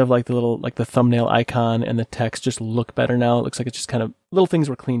position of like the little, like the thumbnail icon and the text just look better now. It looks like it's just kind of little things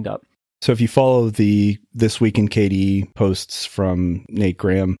were cleaned up. So if you follow the This Week in KDE posts from Nate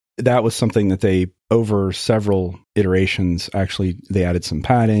Graham, that was something that they, over several iterations, actually, they added some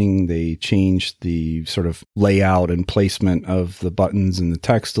padding, they changed the sort of layout and placement of the buttons and the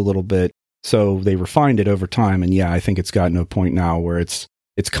text a little bit. So they refined it over time. And yeah, I think it's gotten to a point now where it's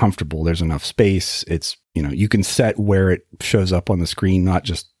comfortable. There's enough space. It's, you can set where it shows up on the screen, not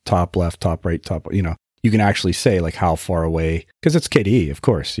just top left, top right, top, you can actually say like how far away, because it's KDE, of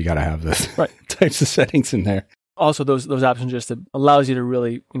course, you got to have those right types of settings in there. Also, those options just allows you to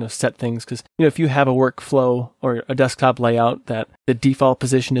really, set things, because, if you have a workflow or a desktop layout that the default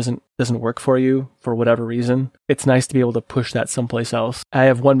position doesn't work for you for whatever reason, it's nice to be able to push that someplace else. I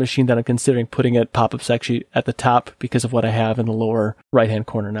have one machine that I'm considering putting it pop-ups actually at the top because of what I have in the lower right-hand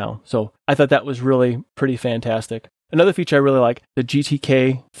corner now. So I thought that was really pretty fantastic. Another feature I really like, the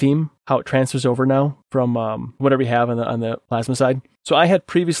GTK theme, how it transfers over now from whatever you have on the Plasma side. So I had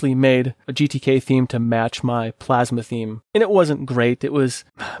previously made a GTK theme to match my Plasma theme, and it wasn't great. It was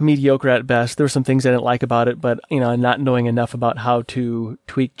mediocre at best. There were some things I didn't like about it, but not knowing enough about how to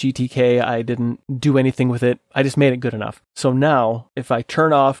tweak GTK, I didn't do anything with it. I just made it good enough. So now, if I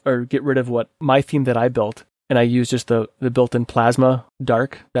turn off or get rid of what my theme that I built, and I use just the built-in Plasma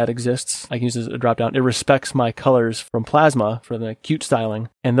dark that exists, I can use as a drop-down. It respects my colors from Plasma for the cute styling,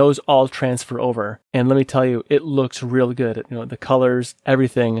 and those all transfer over. And let me tell you, it looks real good. The colors,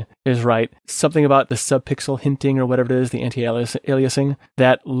 everything is right. Something about the subpixel hinting or whatever it is, the anti-aliasing,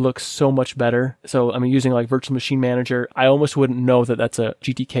 that looks so much better. So I'm using like Virtual Machine Manager. I almost wouldn't know that that's a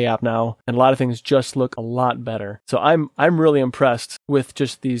GTK app now, and a lot of things just look a lot better. So I'm really impressed with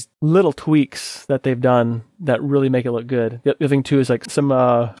just these little tweaks that they've done that really make it look good. The other thing too is like some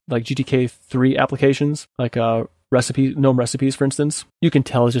like GTK3 applications, like GNOME recipes, for instance. You can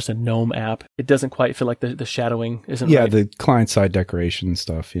tell it's just a GNOME app. It doesn't quite feel like the shadowing isn't right. The client-side decoration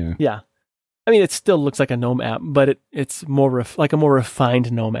stuff, yeah. Yeah. I mean, it still looks like a GNOME app, but it's more like a more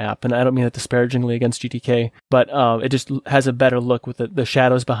refined GNOME app. And I don't mean that disparagingly against GTK, but it just has a better look with the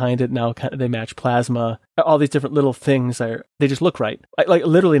shadows behind it. Now they match Plasma. All these different little things they just look right. Like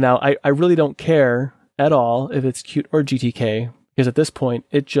literally now, I really don't care at all if it's Qt or GTK. Because at this point,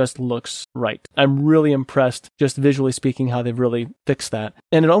 it just looks right. I'm really impressed, just visually speaking, how they've really fixed that.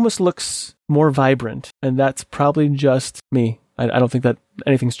 And it almost looks more vibrant. And that's probably just me. I don't think that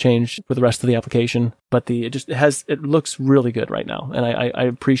anything's changed for the rest of the application. But it looks really good right now. And I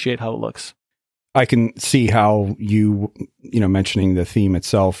appreciate how it looks. I can see how you mentioning the theme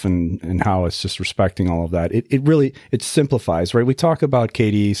itself and how it's just respecting all of that. It really simplifies, right? We talk about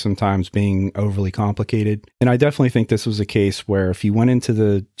KDE sometimes being overly complicated. And I definitely think this was a case where if you went into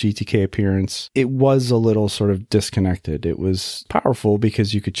the GTK appearance, it was a little sort of disconnected. It was powerful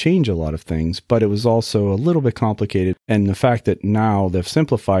because you could change a lot of things, but it was also a little bit complicated. And the fact that now they've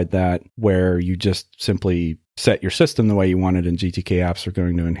simplified that where you just simply set your system the way you want it, and GTK apps are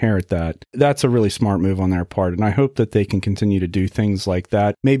going to inherit that. That's a really smart move on their part. And I hope that they can continue to do things like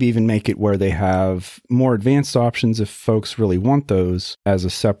that. Maybe even make it where they have more advanced options if folks really want those as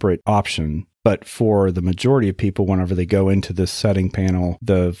a separate option. But for the majority of people, whenever they go into this setting panel,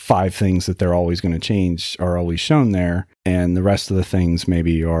 the 5 things that they're always going to change are always shown there. And the rest of the things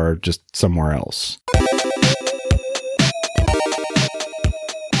maybe are just somewhere else.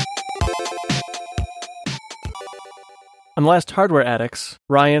 On the last Hardware Addicts,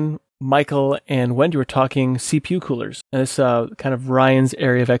 Ryan, Michael, and Wendy were talking CPU coolers. And it's kind of Ryan's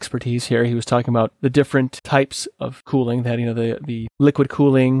area of expertise here. He was talking about the different types of cooling. That the liquid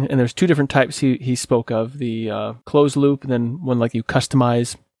cooling, and there's 2 different types he spoke of. The closed loop, and then one like you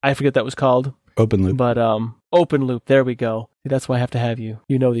customize. I forget that was called. Open loop. But open loop, there we go. That's why I have to have you.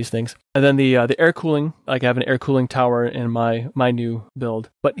 You know these things. And then the air cooling, like I have an air cooling tower in my new build.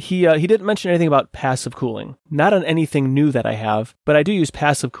 But he didn't mention anything about passive cooling. Not on anything new that I have, but I do use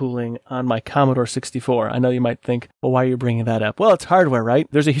passive cooling on my Commodore 64. I know you might think, well, why are you bringing that up? Well, it's hardware, right?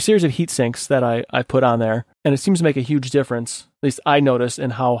 There's a series of heat sinks that I put on there, and it seems to make a huge difference. At least I notice in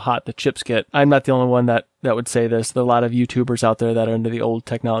how hot the chips get. I'm not the only one that would say this. There are a lot of YouTubers out there that are into the old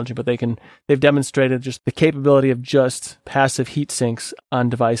technology, but they've demonstrated just the capability of just passive heat sinks on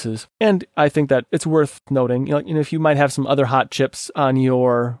devices. And I think that it's worth noting, if you might have some other hot chips on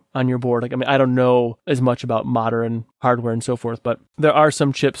your board. Like, I mean, I don't know as much about modern hardware and so forth, but there are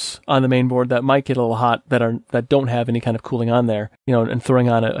some chips on the main board that might get a little hot that don't have any kind of cooling on there, and throwing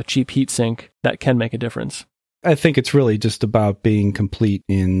on a cheap heat sink that can make a difference. I think it's really just about being complete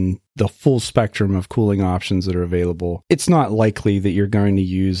in the full spectrum of cooling options that are available. It's not likely that you're going to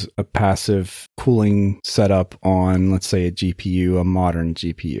use a passive cooling setup on, let's say, a GPU, a modern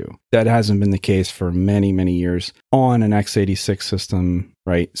GPU. That hasn't been the case for many, many years on an x86 system,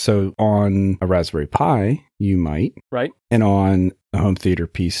 right? So on a Raspberry Pi, you might. Right. And on a home theater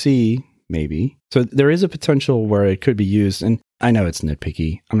PC, maybe. So there is a potential where it could be used. And I know it's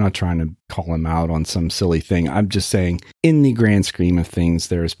nitpicky. I'm not trying to call him out on some silly thing. I'm just saying, in the grand scheme of things,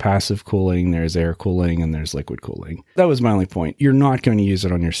 there's passive cooling, there's air cooling, and there's liquid cooling. That was my only point. You're not going to use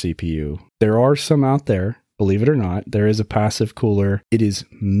it on your CPU. There are some out there. Believe it or not, there is a passive cooler. It is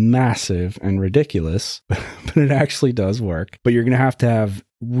massive and ridiculous, but it actually does work. But you're going to have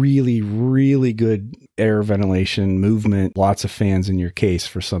really, really good air ventilation, movement, lots of fans in your case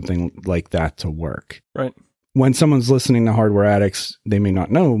for something like that to work. Right. When someone's listening to Hardware Addicts, they may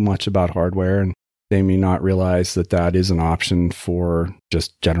not know much about hardware, and they may not realize that is an option for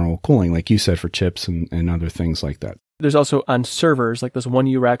just general cooling, like you said, for chips and other things like that. There's also on servers, like those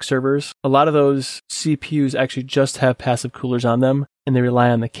 1U rack servers, a lot of those CPUs actually just have passive coolers on them, and they rely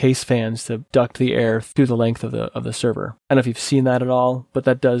on the case fans to duct the air through the length of the server. I don't know if you've seen that at all, but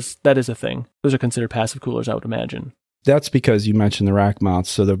that is a thing. Those are considered passive coolers, I would imagine. That's because you mentioned the rack mounts.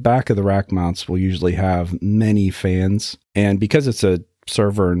 So the back of the rack mounts will usually have many fans, and because it's a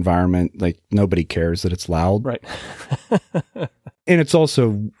server environment, like nobody cares that it's loud. Right. And it's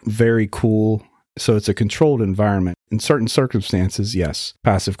also very cool. So it's a controlled environment. In certain circumstances, yes,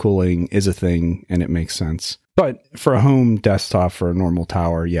 passive cooling is a thing and it makes sense. But for a home desktop, for a normal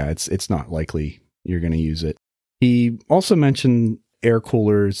tower, yeah, it's not likely you're going to use it. He also mentioned air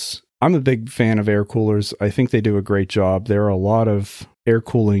coolers. I'm a big fan of air coolers. I think they do a great job. There are a lot of air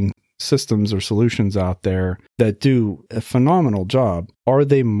cooling systems or solutions out there that do a phenomenal job. Are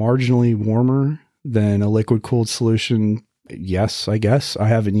they marginally warmer than a liquid cooled solution? Yes, I guess. I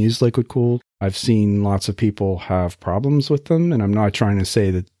haven't used liquid cooled. I've seen lots of people have problems with them, and I'm not trying to say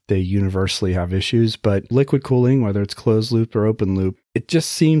that they universally have issues, but liquid cooling, whether it's closed loop or open loop, it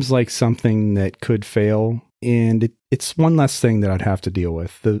just seems like something that could fail. And it's one less thing that I'd have to deal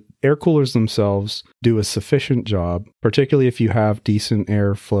with. The air coolers themselves do a sufficient job, particularly if you have decent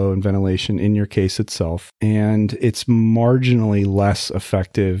airflow and ventilation in your case itself. And it's marginally less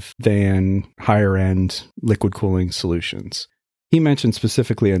effective than higher end liquid cooling solutions. He mentioned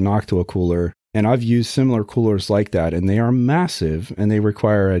specifically a Noctua cooler, and I've used similar coolers like that, and they are massive, and they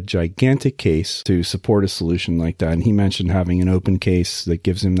require a gigantic case to support a solution like that. And he mentioned having an open case that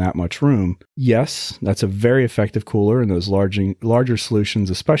gives him that much room. Yes, that's a very effective cooler in those larger solutions,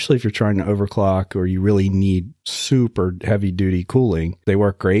 especially if you're trying to overclock or you really need super heavy-duty cooling. They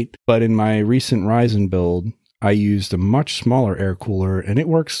work great. But in my recent Ryzen build, I used a much smaller air cooler, and it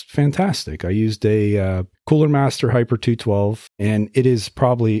works fantastic. I used a Cooler Master Hyper 212, and it is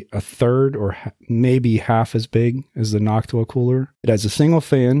probably a third or maybe half as big as the Noctua cooler. It has a single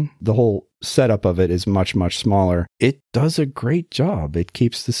fan. The whole setup of it is much, much smaller. It does a great job. It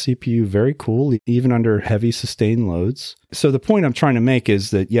keeps the CPU very cool, even under heavy sustained loads. So the point I'm trying to make is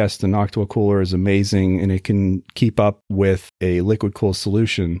that, yes, the Noctua cooler is amazing, and it can keep up with a liquid cool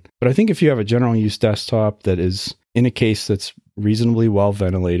solution. But I think if you have a general use desktop that is in a case that's reasonably well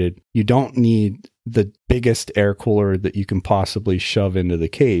ventilated, you don't need the biggest air cooler that you can possibly shove into the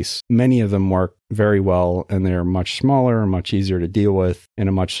case. Many of them work very well, and they're much smaller, much easier to deal with, and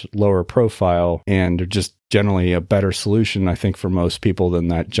a much lower profile, and they're just generally a better solution, I think, for most people than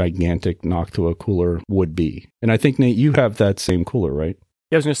that gigantic Noctua cooler would be. And I think, Nate, you have that same cooler, right?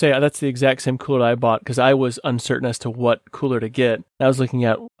 Yeah, I was going to say, that's the exact same cooler I bought because I was uncertain as to what cooler to get. I was looking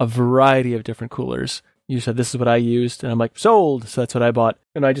at a variety of different coolers. You said, this is what I used, and I'm like, sold! So that's what I bought.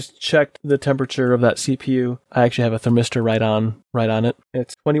 And I just checked the temperature of that CPU. I actually have a thermistor right on it.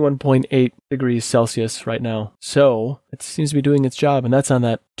 It's 21.8 degrees Celsius right now. So it seems to be doing its job, and that's on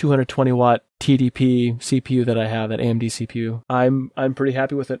that 220 watt TDP CPU that I have, that AMD CPU. I'm pretty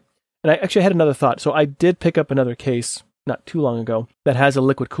happy with it. And I actually had another thought. So I did pick up another case not too long ago that has a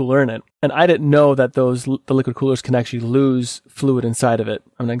liquid cooler in it. And I didn't know that the liquid coolers can actually lose fluid inside of it.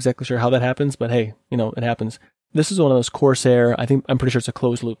 I'm not exactly sure how that happens, but hey, it happens. This is one of those Corsair, I'm pretty sure it's a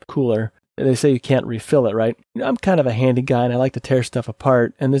closed loop cooler. They say you can't refill it, right? I'm kind of a handy guy and I like to tear stuff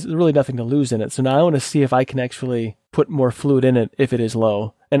apart, and there's really nothing to lose in it. So now I want to see if I can actually put more fluid in it if it is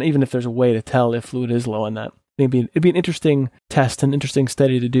low. And even if there's a way to tell if fluid is low on that. It'd be an interesting test, an interesting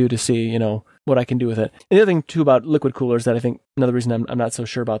study to do to see, what I can do with it. And the other thing, too, about liquid coolers that I think another reason I'm not so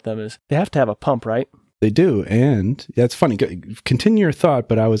sure about them is they have to have a pump, right? They do. And it's funny. Continue your thought,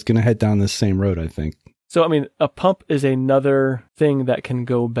 but I was going to head down this same road, I think. So, a pump is another thing that can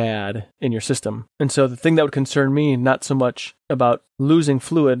go bad in your system. And so the thing that would concern me, not so much about losing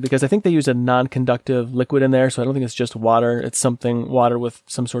fluid, because I think they use a non-conductive liquid in there. So I don't think it's just water. It's water with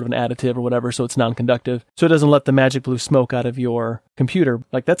some sort of an additive or whatever. So it's non-conductive. So it doesn't let the magic blue smoke out of your computer.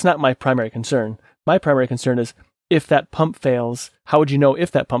 That's not my primary concern. My primary concern is if that pump fails, how would you know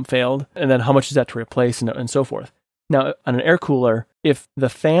if that pump failed? And then how much is that to replace and so forth? Now, on an air cooler, if the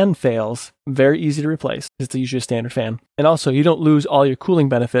fan fails, very easy to replace. It's usually a standard fan. And also, you don't lose all your cooling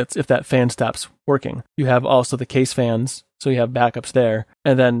benefits if that fan stops working. You have also the case fans, so you have backups there.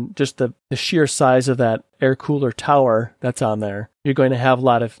 And then just the sheer size of that air cooler tower that's on there, you're going to have a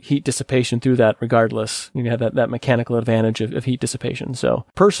lot of heat dissipation through that regardless. You have that mechanical advantage of heat dissipation. So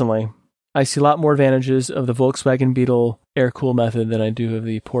personally, I see a lot more advantages of the Volkswagen Beetle air cool method than I do of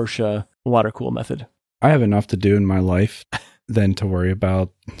the Porsche water cool method. I have enough to do in my life than to worry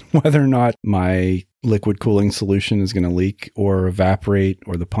about whether or not my liquid cooling solution is going to leak or evaporate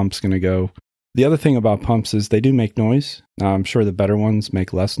or the pump's going to go. The other thing about pumps is they do make noise. I'm sure the better ones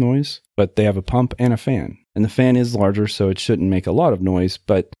make less noise, but they have a pump and a fan. And the fan is larger, so it shouldn't make a lot of noise.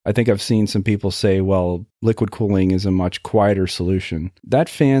 But I think I've seen some people say, well, liquid cooling is a much quieter solution. That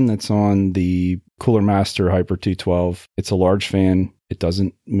fan that's on the Cooler Master Hyper 212, it's a large fan. It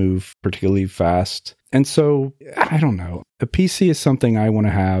doesn't move particularly fast. And so, I don't know. A PC is something I want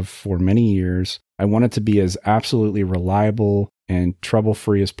to have for many years. I want it to be as absolutely reliable and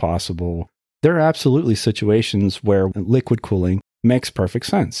trouble-free as possible. There are absolutely situations where liquid cooling makes perfect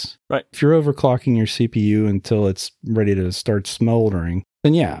sense. Right. If you're overclocking your CPU until it's ready to start smoldering,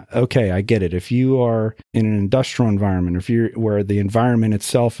 then yeah, okay, I get it. If you are in an industrial environment, where the environment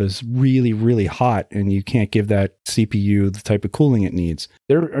itself is really, really hot and you can't give that CPU the type of cooling it needs,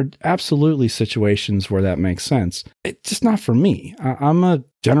 there are absolutely situations where that makes sense. It's just not for me. I'm a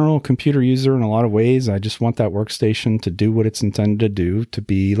general computer user in a lot of ways. I just want that workstation to do what it's intended to do, to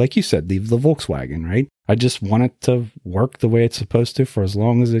be, like you said, the Volkswagen, right? I just want it to work the way it's supposed to for as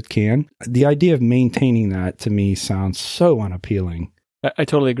long as it can. The idea of maintaining that to me sounds so unappealing. I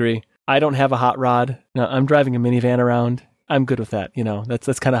totally agree. I don't have a hot rod. No, I'm driving a minivan around. I'm good with that.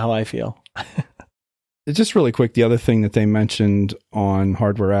 That's kind of how I feel. Just really quick, the other thing that they mentioned on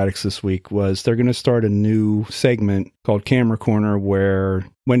Hardware Addicts this week was they're going to start a new segment called Camera Corner where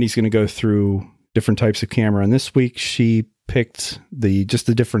Wendy's going to go through different types of camera. And this week she picked the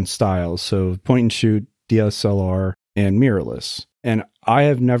different styles. So point and shoot, DSLR, and mirrorless. And I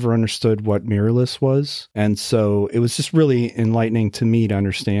have never understood what mirrorless was. And so it was just really enlightening to me to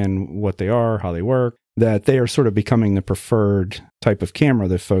understand what they are, how they work, that they are sort of becoming the preferred type of camera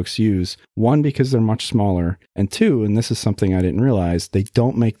that folks use. One, because they're much smaller. And two, and this is something I didn't realize, they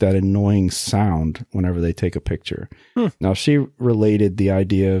don't make that annoying sound whenever they take a picture. Now, she related the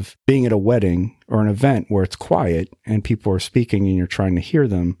idea of being at a wedding or an event where it's quiet and people are speaking and you're trying to hear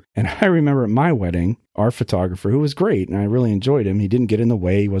them. And I remember at my wedding, our photographer, who was great, and I really enjoyed him, he didn't get in the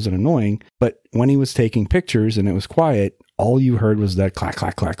way, he wasn't annoying, but when he was taking pictures and it was quiet, all you heard was that clack,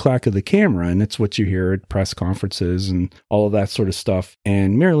 clack, clack, clack of the camera. And it's what you hear at press conferences and all of that sort of stuff.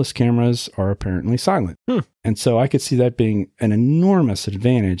 And mirrorless cameras are apparently silent. And so I could see that being an enormous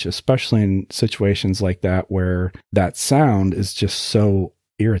advantage, especially in situations like that where that sound is just so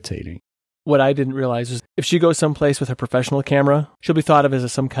irritating. What I didn't realize is if she goes someplace with her professional camera, she'll be thought of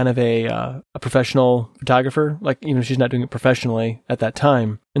as some kind of a professional photographer, like even if she's not doing it professionally at that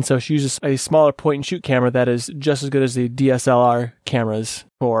time. And so she uses a smaller point and shoot camera that is just as good as the DSLR cameras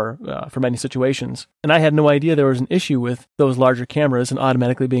for many situations. And I had no idea there was an issue with those larger cameras and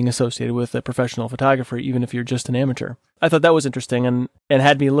automatically being associated with a professional photographer, even if you're just an amateur. I thought that was interesting and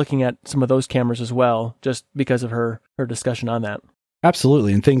had me looking at some of those cameras as well, just because of her discussion on that.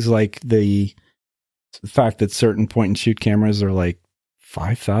 Absolutely. And things like the fact that certain point and shoot cameras are like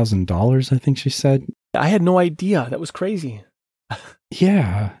 $5,000, I think she said. I had no idea. That was crazy.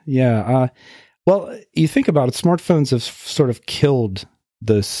 Yeah. Well, you think about it, smartphones have sort of killed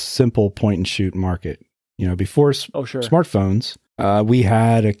the simple point and shoot market. You know, before smartphones, we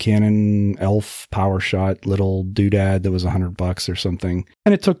had a Canon ELPH PowerShot little doodad that was $100 or something.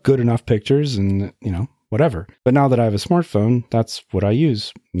 And it took good enough pictures and, you know, whatever. But now that I have a smartphone, that's what I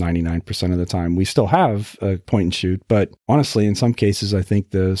use 99% of the time. We still have a point and shoot, but honestly, in some cases, I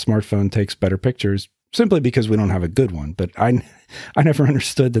think the smartphone takes better pictures simply because we don't have a good one. But I never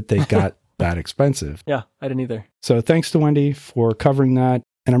understood that they got that expensive. Yeah, I didn't either. So thanks to Wendy for covering that.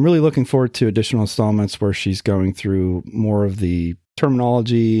 And I'm really looking forward to additional installments where she's going through more of the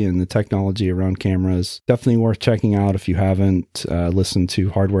terminology and the technology around cameras. Definitely worth checking out if you haven't listened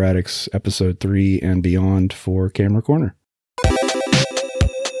to Hardware Addicts episode 3 and beyond for Camera Corner.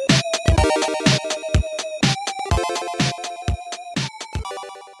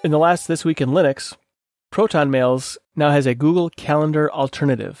 In the last This Week in Linux, Proton Mails now has a Google Calendar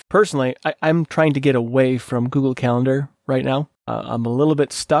alternative. Personally, I'm trying to get away from Google Calendar right now. I'm a little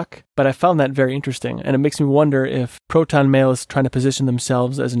bit stuck, but I found that very interesting. And it makes me wonder if Proton Mail is trying to position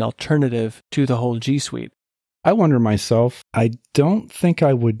themselves as an alternative to the whole G Suite. I wonder myself, I don't think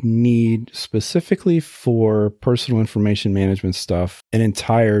I would need specifically for personal information management stuff an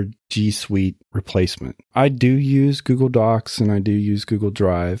entire G Suite replacement. I do use Google Docs and I do use Google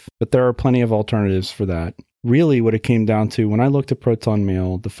Drive, but there are plenty of alternatives for that. Really what it came down to when I looked at Proton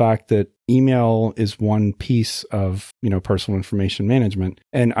Mail, the fact that email is one piece of, personal information management,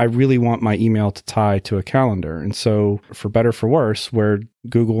 and I really want my email to tie to a calendar. And so for better or for worse, where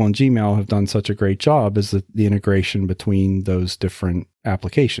Google and Gmail have done such a great job is the integration between those different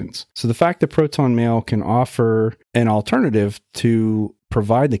applications. So the fact that Proton Mail can offer an alternative to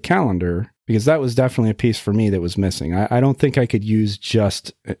provide the calendar, because that was definitely a piece for me that was missing. I don't think I could use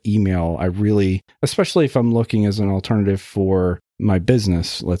just email. Especially if I'm looking as an alternative for my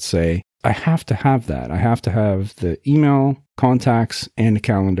business, let's say, I have to have that. I have to have the email, contacts, and the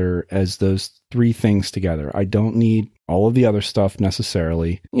calendar as those three things together. I don't need all of the other stuff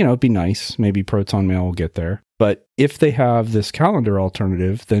necessarily. It'd be nice. Maybe Proton Mail will get there. But if they have this calendar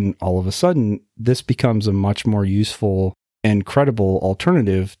alternative, then all of a sudden, this becomes a much more useful and credible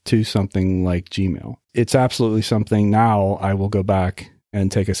alternative to something like Gmail. It's absolutely something now I will go back and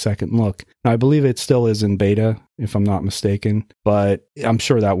take a second look. Now, I believe it still is in beta, if I'm not mistaken, but I'm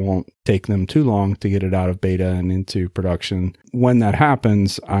sure that won't take them too long to get it out of beta and into production. When that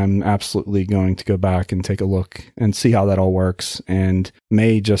happens, I'm absolutely going to go back and take a look and see how that all works, and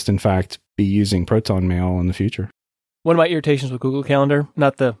may just, in fact, be using Proton Mail in the future. One of my irritations with Google Calendar,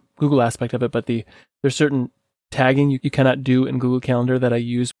 not the Google aspect of it, but there's certain tagging you cannot do in Google Calendar that I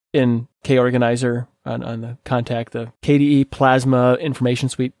use in K-Organizer on the Contact, the KDE Plasma Information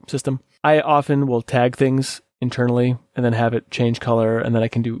Suite system. I often will tag things internally and then have it change color, and then I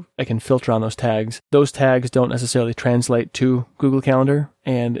can filter on those tags. Those tags don't necessarily translate to Google Calendar,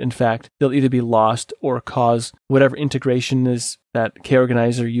 and in fact, they'll either be lost or cause whatever integration is that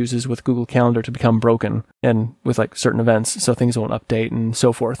K-Organizer uses with Google Calendar to become broken, and with like certain events, so things won't update and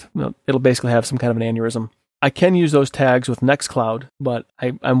so forth. It'll basically have some kind of an aneurysm. I can use those tags with Nextcloud, but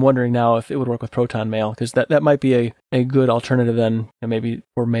I'm wondering now if it would work with Proton Mail, because that might be a good alternative then, and maybe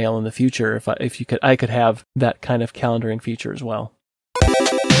for mail in the future, if I could have that kind of calendaring feature as well.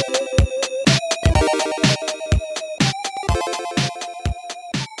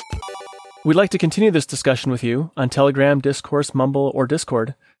 We'd like to continue this discussion with you on Telegram, Discourse, Mumble, or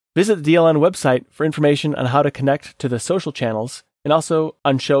Discord. Visit the DLN website for information on how to connect to the social channels, and also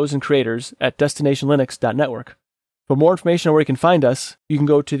on shows and creators at destinationlinux.network. For more information on where you can find us, you can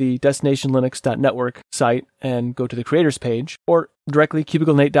go to the destinationlinux.network site and go to the creators page, or directly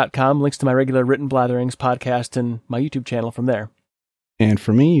cubiclenate.com, links to my regular written blatherings, podcast, and my YouTube channel from there. And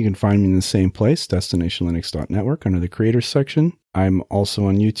for me, you can find me in the same place, destinationlinux.network, under the creators section. I'm also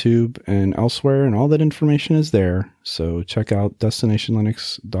on YouTube and elsewhere, and all that information is there, so check out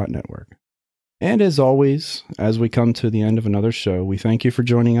destinationlinux.network. And as always, as we come to the end of another show, we thank you for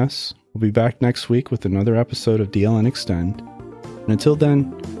joining us. We'll be back next week with another episode of DLN Extend. And until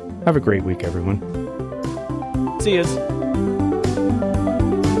then, have a great week, everyone. See yous.